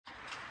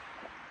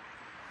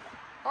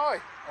Hi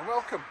and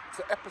welcome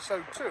to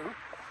episode 2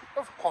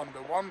 of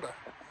Honda Wonder.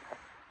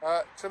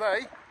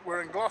 Today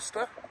we're in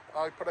Gloucester.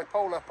 I put a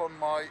poll up on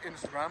my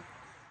Instagram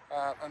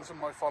and some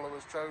of my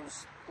followers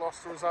chose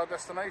Gloucester as our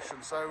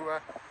destination. So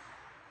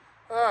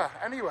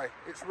anyway,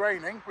 it's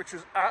raining, which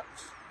is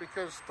apt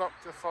because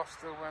Dr.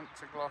 Foster went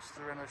to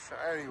Gloucester in a show.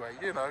 Anyway,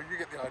 you know, you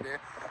get the idea.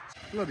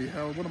 Bloody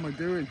hell, what am I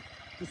doing?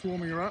 Just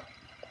warming her up.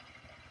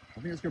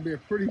 I think it's going to be a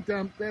pretty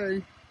damp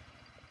day.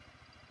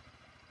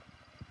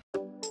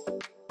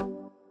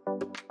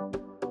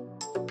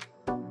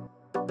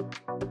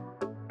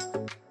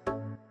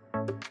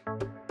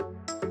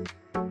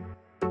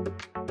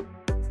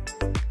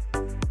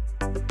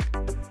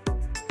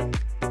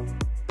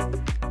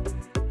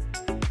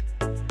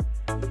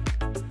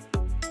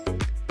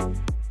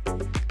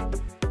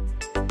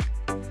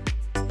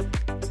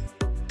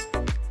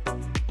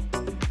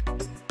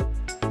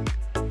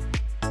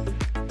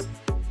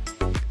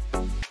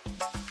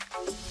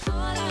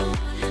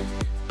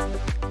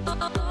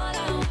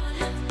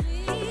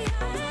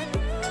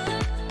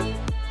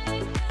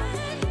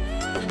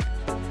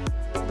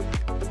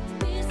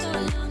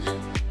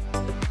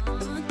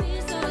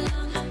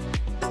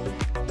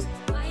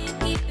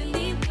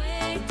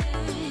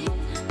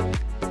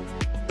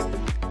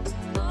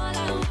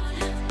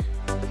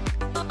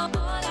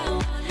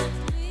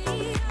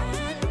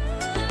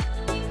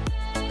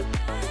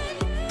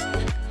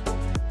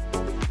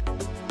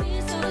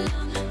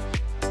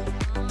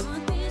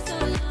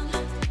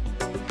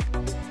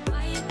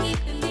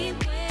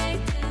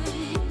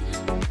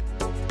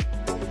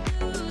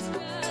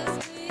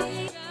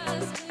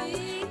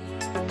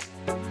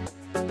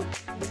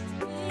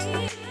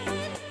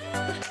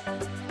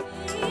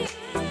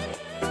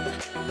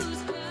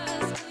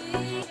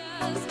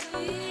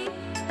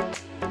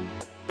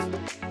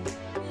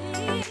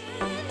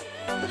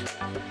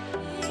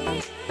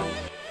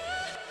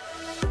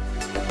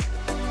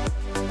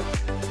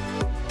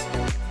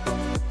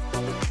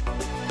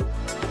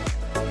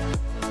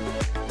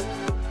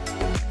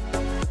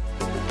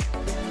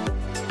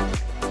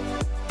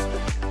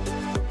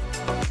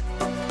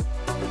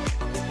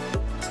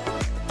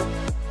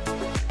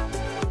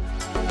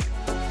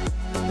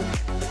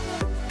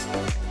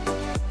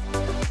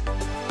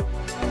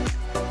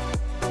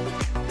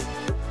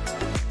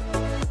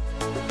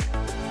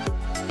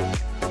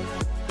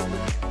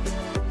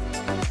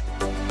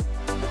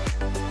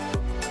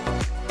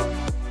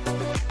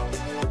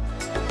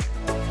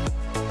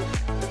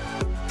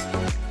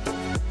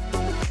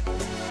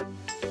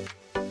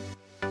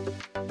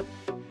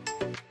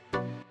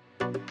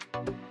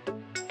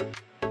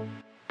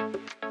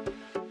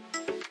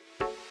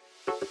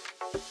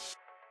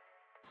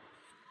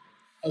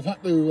 I've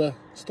had to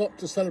stop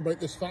to celebrate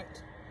this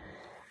fact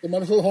that my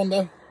little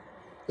Honda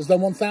has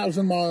done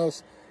 1,000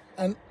 miles,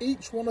 and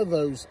each one of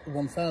those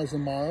 1,000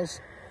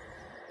 miles,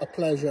 a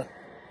pleasure.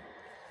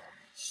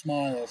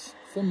 Smiles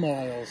for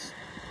miles.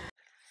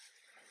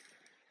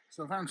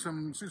 So I found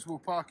some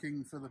suitable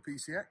parking for the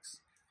PCX.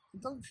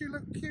 Don't you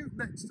look cute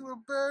next to a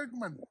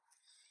Bergman?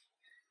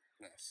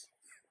 Yes.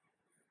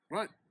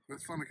 Right,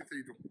 let's find the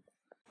cathedral.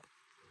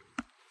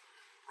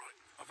 Right,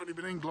 I've only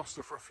been in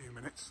Gloucester for a few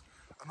minutes,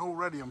 and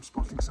already I'm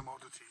spotting some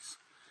oddities.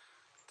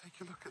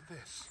 Take a look at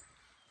this.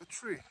 A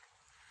tree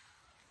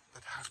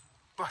that has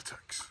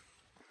buttocks.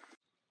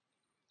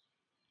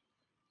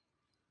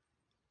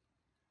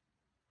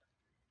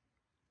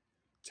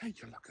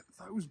 Take a look at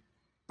those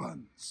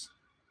buns.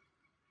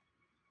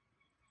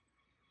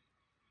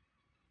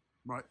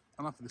 Right,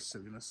 enough of this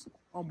silliness.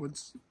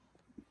 Onwards.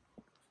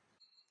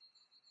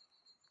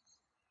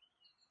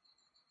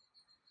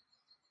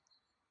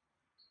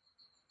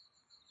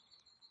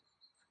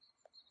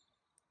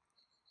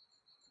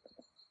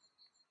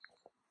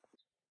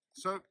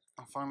 So,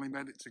 I finally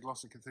made it to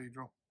Gloucester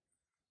Cathedral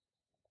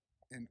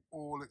in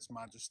all its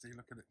majesty.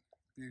 Look at it.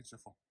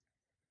 Beautiful.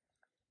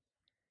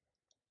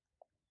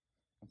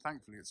 And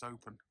thankfully it's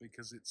open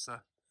because it's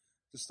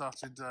just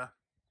started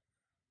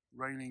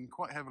raining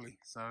quite heavily,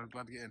 so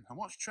glad to get in. And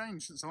what's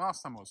changed since the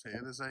last time I was here,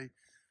 there's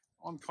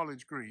on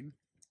College Green,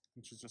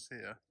 which is just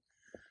here,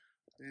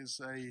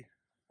 is a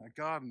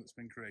garden that's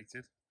been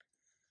created,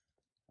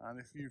 and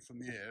if viewed from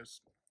the air,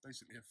 it's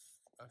basically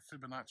a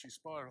Fibonacci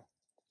spiral.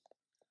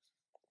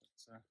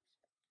 So,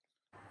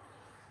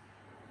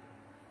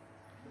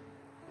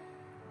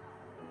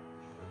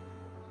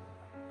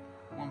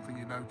 one thing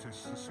you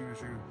notice as soon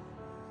as you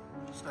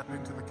step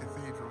into the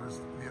cathedral is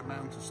the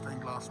amount of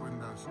stained glass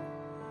windows.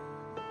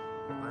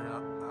 They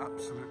are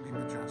absolutely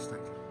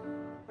majestic.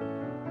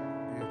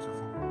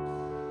 Beautiful.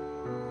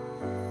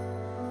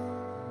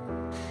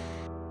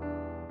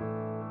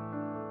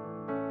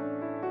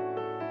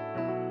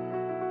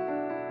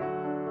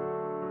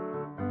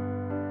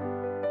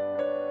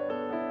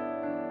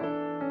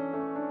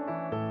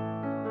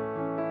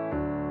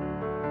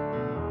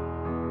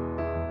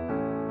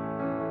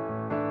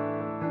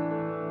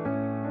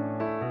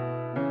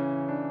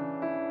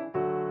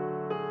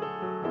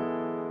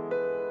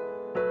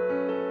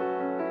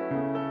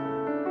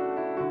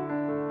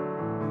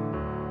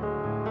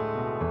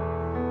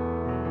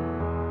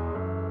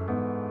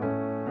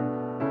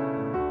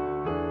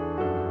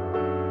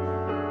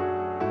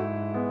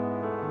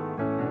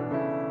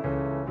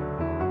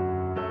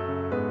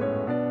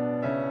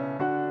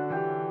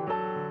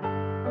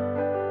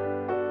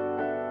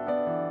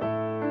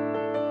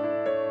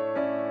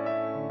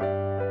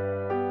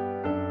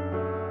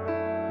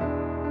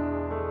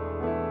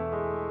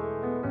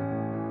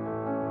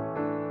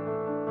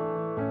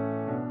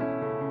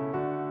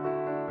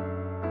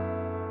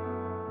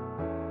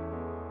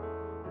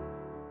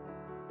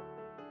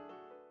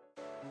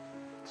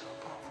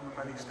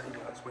 many stained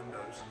glass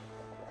windows.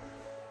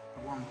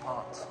 The one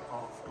part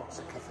of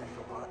Gloucester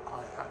Cathedral that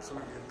I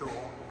absolutely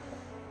adore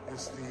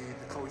is the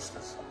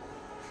cloisters.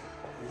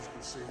 As you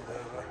can see,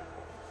 they're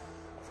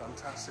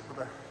fantastic with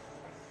their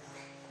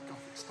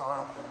Gothic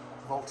style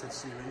vaulted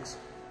ceilings.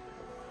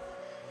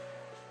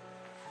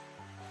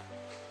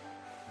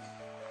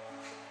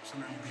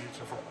 Absolutely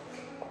beautiful.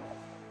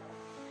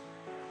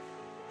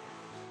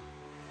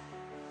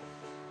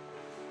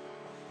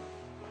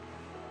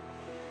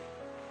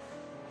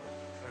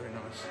 Very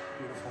nice,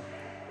 beautiful.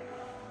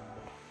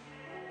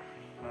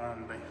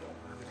 And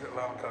these little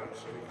alcoves,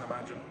 so you can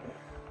imagine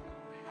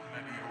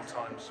medieval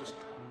times, just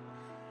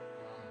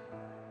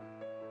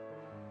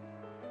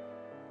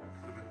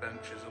with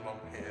benches along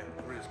here.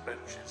 There is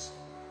benches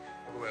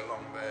all the way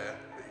along there,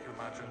 but you can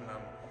imagine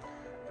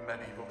the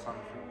medieval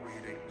times of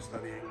reading,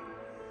 studying,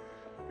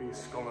 being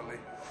scholarly.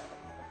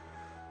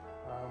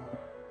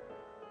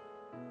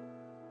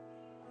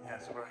 Yeah,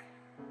 it's a very,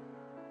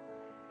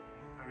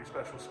 very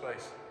special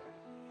space.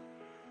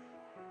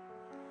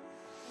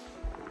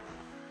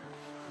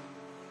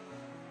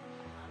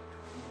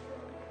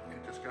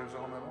 It just goes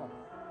on and on.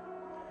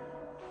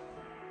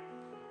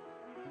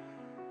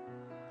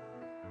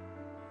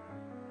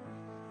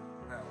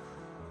 Now,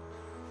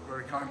 a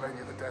very kind lady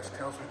at the desk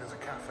tells me there's a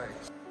cafe.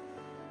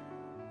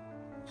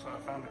 So I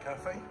found a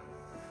cafe.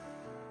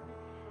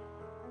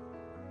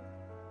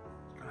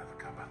 Gonna have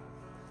a cuppa.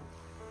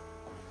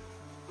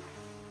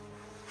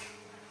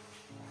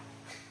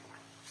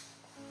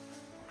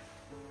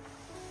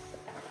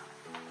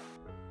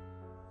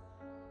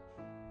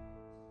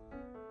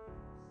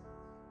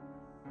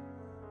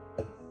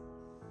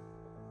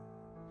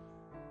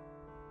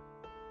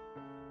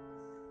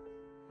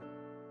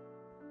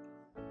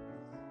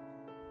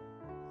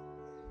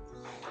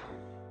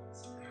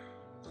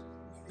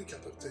 Lovely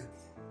cup of tea.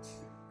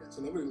 Yeah, it's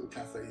a lovely little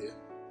cafe here.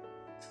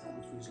 And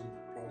it's reasonably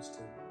priced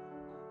too.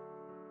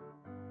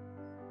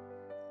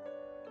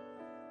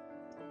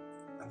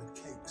 And the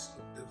cakes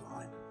look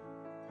divine.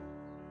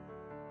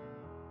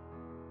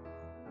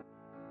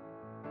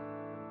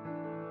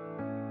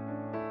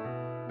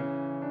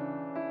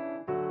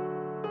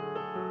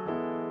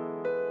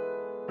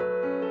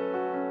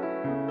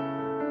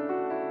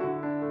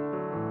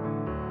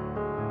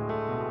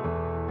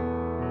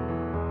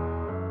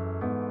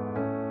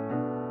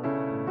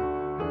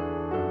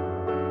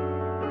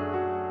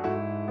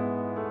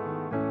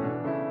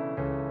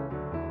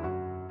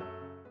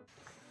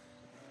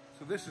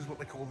 So this is what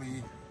they call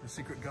the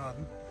secret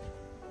garden,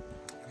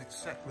 and it's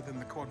set within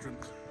the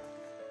quadrant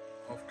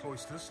of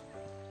cloisters.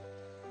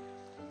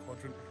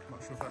 Quadrant, I'm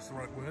not sure if that's the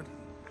right word.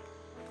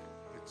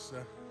 It's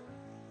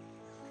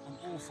on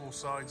all four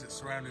sides it's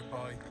surrounded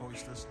by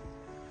cloisters.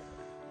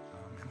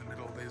 In the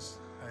middle there's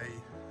a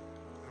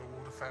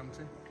water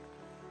fountain.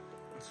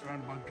 It's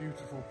surrounded by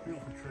beautiful,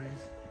 beautiful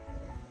trees.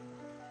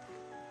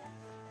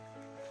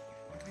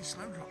 Look at these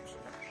snowdrops.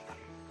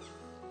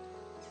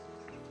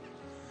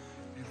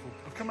 Beautiful.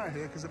 I've come out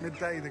here because at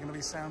midday they're going to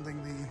be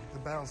sounding the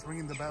bells,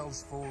 ringing the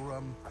bells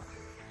for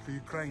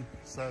Ukraine.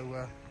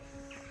 So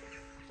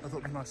I thought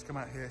it'd be nice to come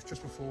out here. It's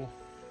just before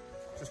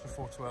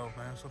 12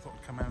 now, so I thought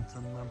I'd come out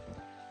and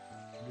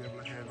be able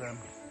to hear them,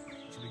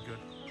 which will be good.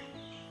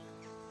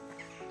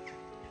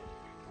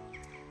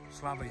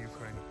 Slava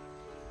Ukraine.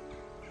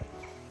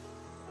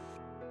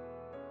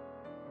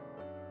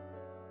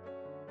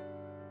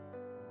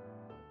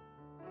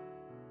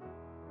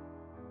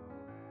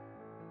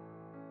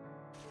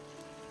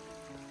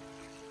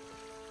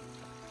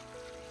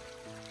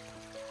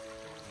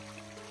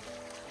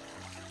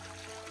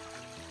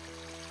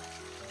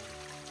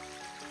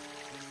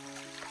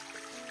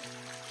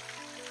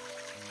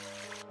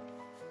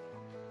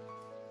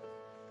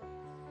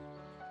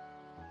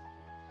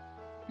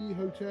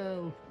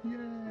 Hotel,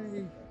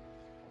 yay!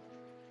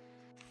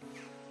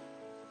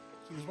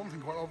 So there's one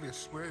thing quite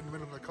obvious, we're in the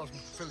middle of the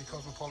Philly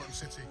cosmopolitan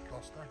city,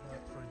 Gloucester,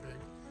 that's very big,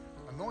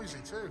 and noisy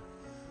too,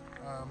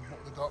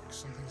 what with the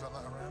docks and things like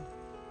that around.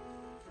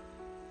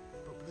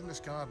 But within this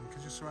garden,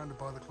 because you're surrounded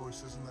by the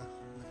cloisters and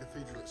the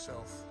cathedral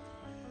itself,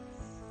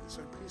 it's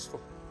so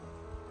peaceful,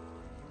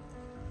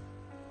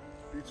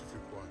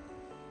 beautifully quiet.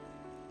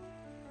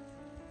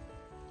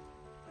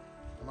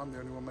 And I'm the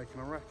only one making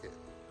a racket.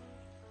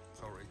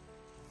 Sorry.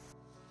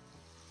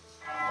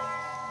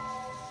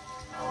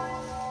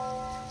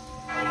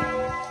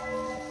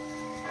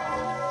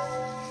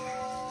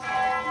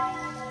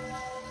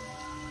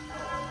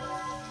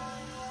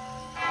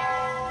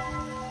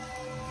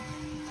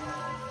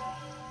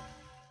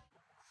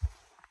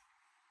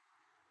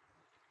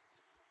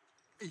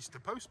 Easter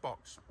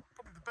postbox,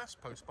 probably the best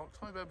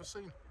postbox I've ever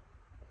seen.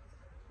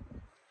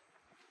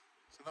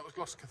 So that was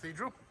Gloucester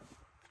Cathedral.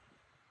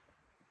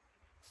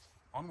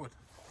 Onward.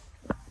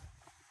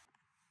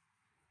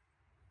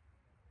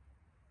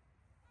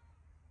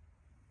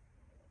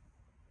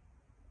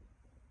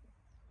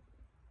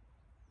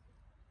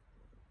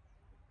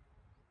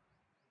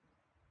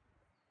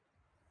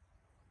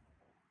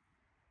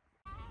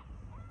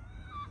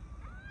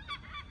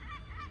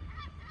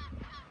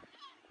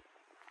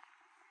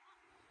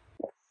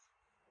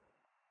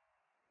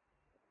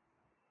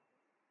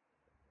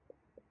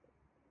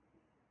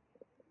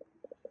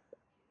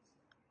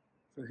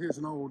 So here's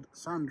an old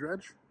sand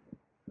dredge.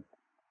 It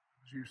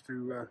was used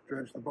to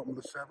dredge the bottom of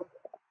the Severn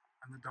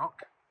and the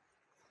dock.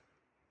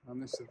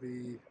 And this is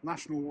the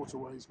National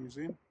Waterways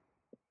Museum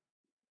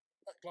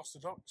at Gloucester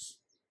Docks.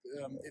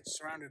 It's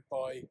surrounded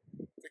by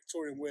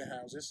Victorian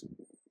warehouses.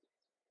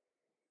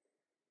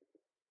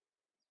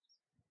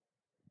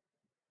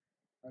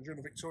 And during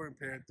the Victorian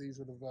period, these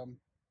would have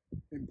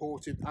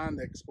imported and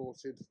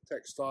exported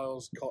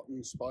textiles,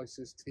 cotton,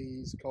 spices,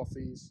 teas,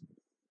 coffees,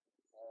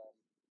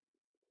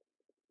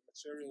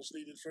 materials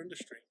needed for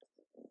industry.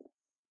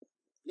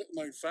 Little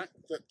known fact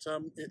that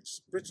it's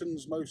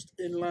Britain's most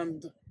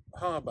inland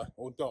harbour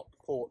or dock,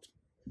 port.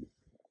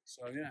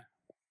 So yeah,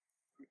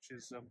 which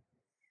is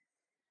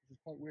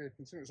quite weird.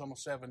 Considering it's on the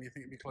Severn, you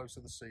think it'd be close to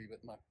the sea,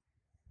 but no.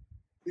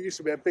 There used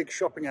to be a big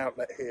shopping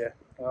outlet here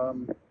back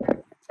in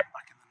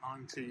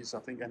the 90s, I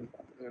think, and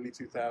early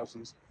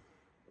 2000s.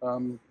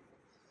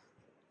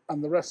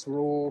 And the rest were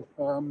all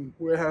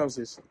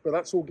warehouses, but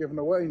that's all given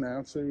away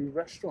now to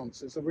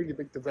restaurants. It's a really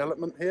big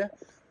development here,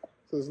 so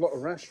there's a lot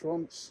of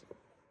restaurants.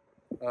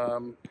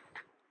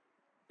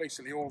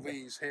 Basically all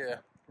these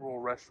here are all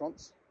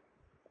restaurants,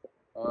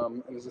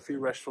 and there's a few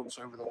restaurants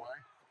over the way.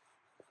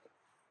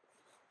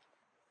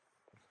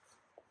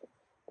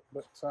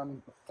 But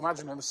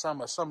imagine in the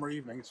summer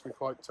evenings, it'd be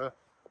quite a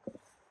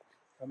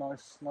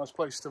nice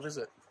place to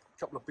visit. A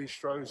couple of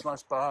bistros,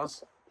 nice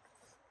bars.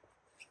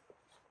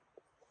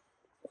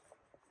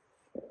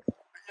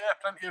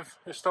 Yeah, plenty of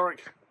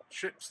historic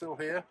ships still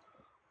here.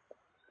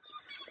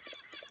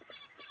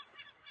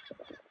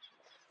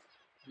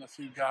 And a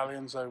few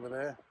galleons over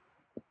there.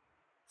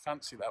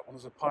 Fancy that one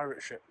as a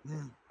pirate ship.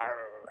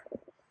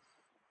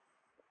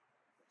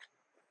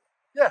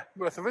 Yeah,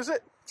 worth a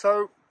visit.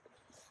 So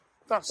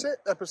that's it,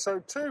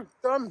 episode 2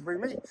 done,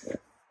 really.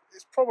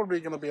 It's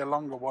probably going to be a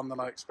longer one than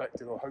I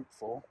expected or hoped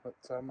for, but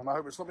and I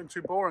hope it's not been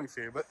too boring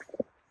for you, but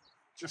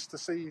just to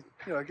see,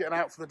 getting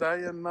out for the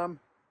day and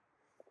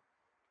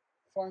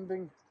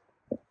finding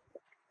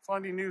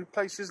new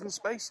places and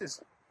spaces.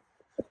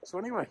 So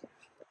anyway,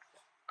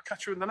 I'll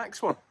catch you in the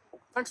next one.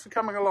 Thanks for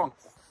coming along.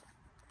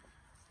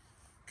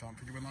 Can't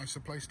think of a nicer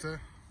place to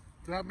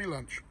have me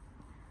lunch.